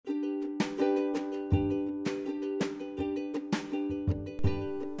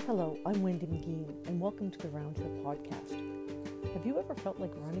I'm Wendy McGee, and welcome to the Round Trip Podcast. Have you ever felt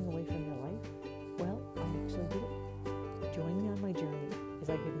like running away from your life? Well, I actually do. Join me on my journey as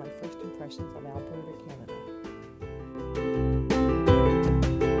I give my first impressions of Alberta, Canada.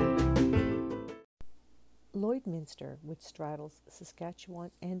 Lloydminster, which straddles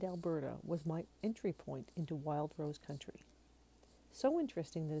Saskatchewan and Alberta, was my entry point into wild rose country. So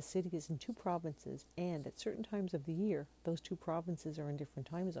interesting that a city is in two provinces, and at certain times of the year, those two provinces are in different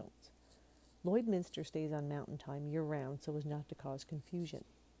time zones. Lloydminster stays on mountain time year-round so as not to cause confusion.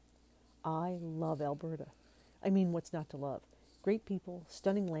 I love Alberta. I mean, what's not to love? Great people,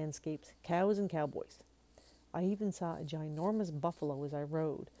 stunning landscapes, cows and cowboys. I even saw a ginormous buffalo as I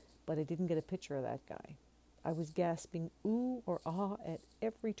rode, but I didn't get a picture of that guy. I was gasping ooh or ah at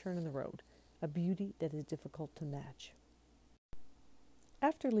every turn in the road, a beauty that is difficult to match.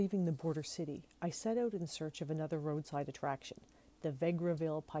 After leaving the border city, I set out in search of another roadside attraction, the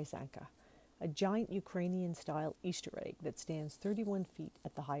Vegreville Pysanka, a giant Ukrainian-style Easter egg that stands 31 feet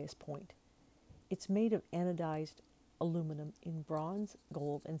at the highest point. It's made of anodized aluminum in bronze,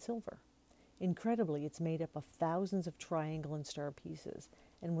 gold, and silver. Incredibly, it's made up of thousands of triangle and star pieces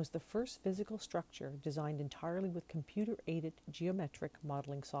and was the first physical structure designed entirely with computer-aided geometric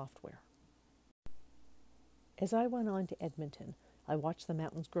modeling software. As I went on to Edmonton, I watched the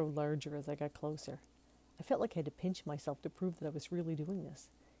mountains grow larger as I got closer. I felt like I had to pinch myself to prove that I was really doing this.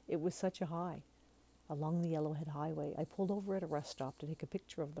 It was such a high. Along the Yellowhead Highway, I pulled over at a rest stop to take a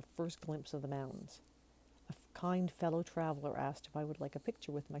picture of the first glimpse of the mountains. A kind fellow traveler asked if I would like a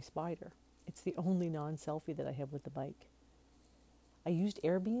picture with my Spyder. It's the only non-selfie that I have with the bike. I used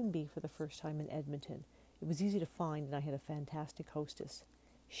Airbnb for the first time in Edmonton. It was easy to find and I had a fantastic hostess.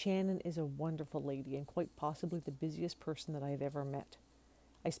 Shannon is a wonderful lady and quite possibly the busiest person that I have ever met.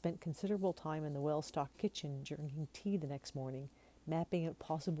 I spent considerable time in the well-stocked kitchen drinking tea the next morning, mapping out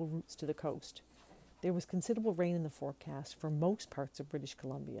possible routes to the coast. There was considerable rain in the forecast for most parts of British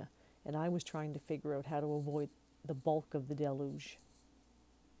Columbia, and I was trying to figure out how to avoid the bulk of the deluge.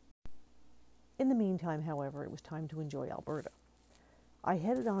 In the meantime, however, it was time to enjoy Alberta. I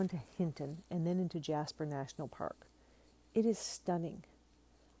headed on to Hinton and then into Jasper National Park. It is stunning.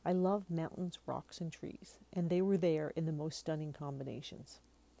 I love mountains, rocks, and trees, and they were there in the most stunning combinations.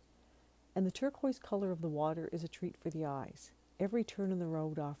 And the turquoise color of the water is a treat for the eyes. Every turn in the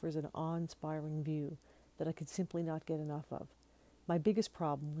road offers an awe-inspiring view that I could simply not get enough of. My biggest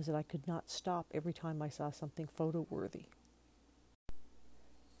problem was that I could not stop every time I saw something photo-worthy.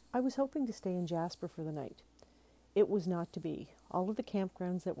 I was hoping to stay in Jasper for the night. It was not to be. All of the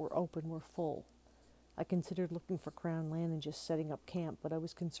campgrounds that were open were full. I considered looking for Crown land and just setting up camp, but I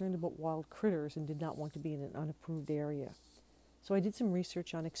was concerned about wild critters and did not want to be in an unapproved area. So I did some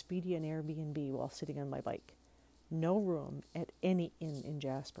research on Expedia and Airbnb while sitting on my bike. No room at any inn in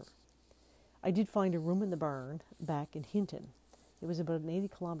Jasper. I did find a room in the barn back in Hinton. It was about an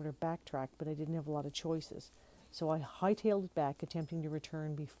 80-kilometer backtrack, but I didn't have a lot of choices, so I hightailed it back, attempting to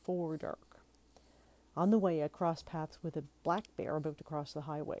return before dark. On the way, I crossed paths with a black bear about to cross the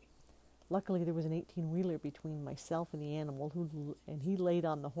highway. Luckily, there was an 18-wheeler between myself and the animal, and he laid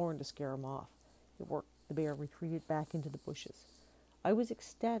on the horn to scare him off. It worked. The bear retreated back into the bushes. I was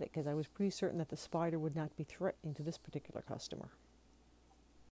ecstatic, as I was pretty certain that the Spyder would not be threatening to this particular customer.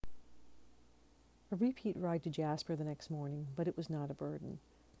 A repeat ride to Jasper the next morning, but it was not a burden.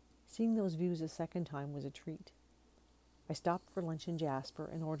 Seeing those views a second time was a treat. I stopped for lunch in Jasper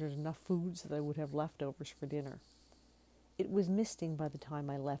and ordered enough food so that I would have leftovers for dinner. It was misting by the time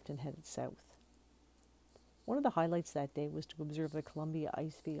I left and headed south. One of the highlights that day was to observe the Columbia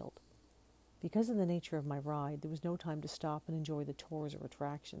ice field. Because of the nature of my ride, there was no time to stop and enjoy the tours or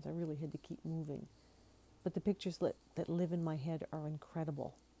attractions. I really had to keep moving. But the pictures that live in my head are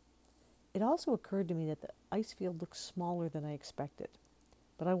incredible. It also occurred to me that the ice field looks smaller than I expected,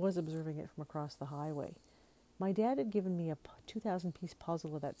 but I was observing it from across the highway. My dad had given me a 2,000-piece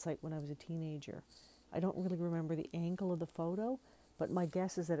puzzle of that site when I was a teenager. I don't really remember the angle of the photo, but my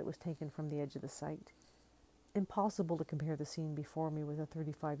guess is that it was taken from the edge of the site. Impossible to compare the scene before me with a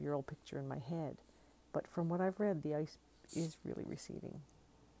 35-year-old picture in my head, but from what I've read, the ice is really receding.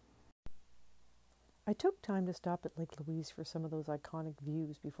 I took time to stop at Lake Louise for some of those iconic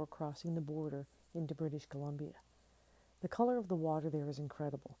views before crossing the border into British Columbia. The color of the water there is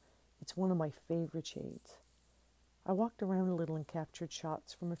incredible. It's one of my favorite shades. I walked around a little and captured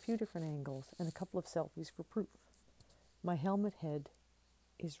shots from a few different angles and a couple of selfies for proof. My helmet head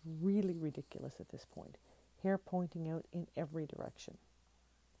is really ridiculous at this point, hair pointing out in every direction.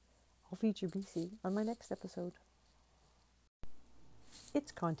 I'll feature BC on my next episode.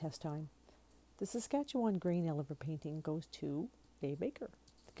 It's contest time. The Saskatchewan Grain Elevator painting goes to Dave Baker.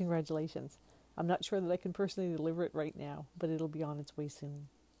 Congratulations. I'm not sure that I can personally deliver it right now, but it'll be on its way soon.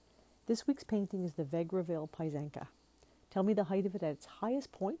 This week's painting is the Vegravale Pysanka. Tell me the height of it at its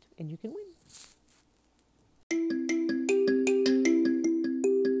highest point, and you can win.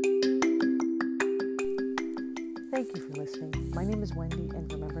 Thank you for listening. My name is Wendy,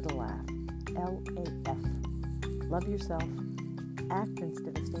 and remember to laugh. L-A-F. Love yourself, act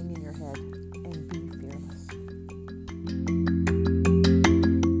instead of staying in your head, and be fearless.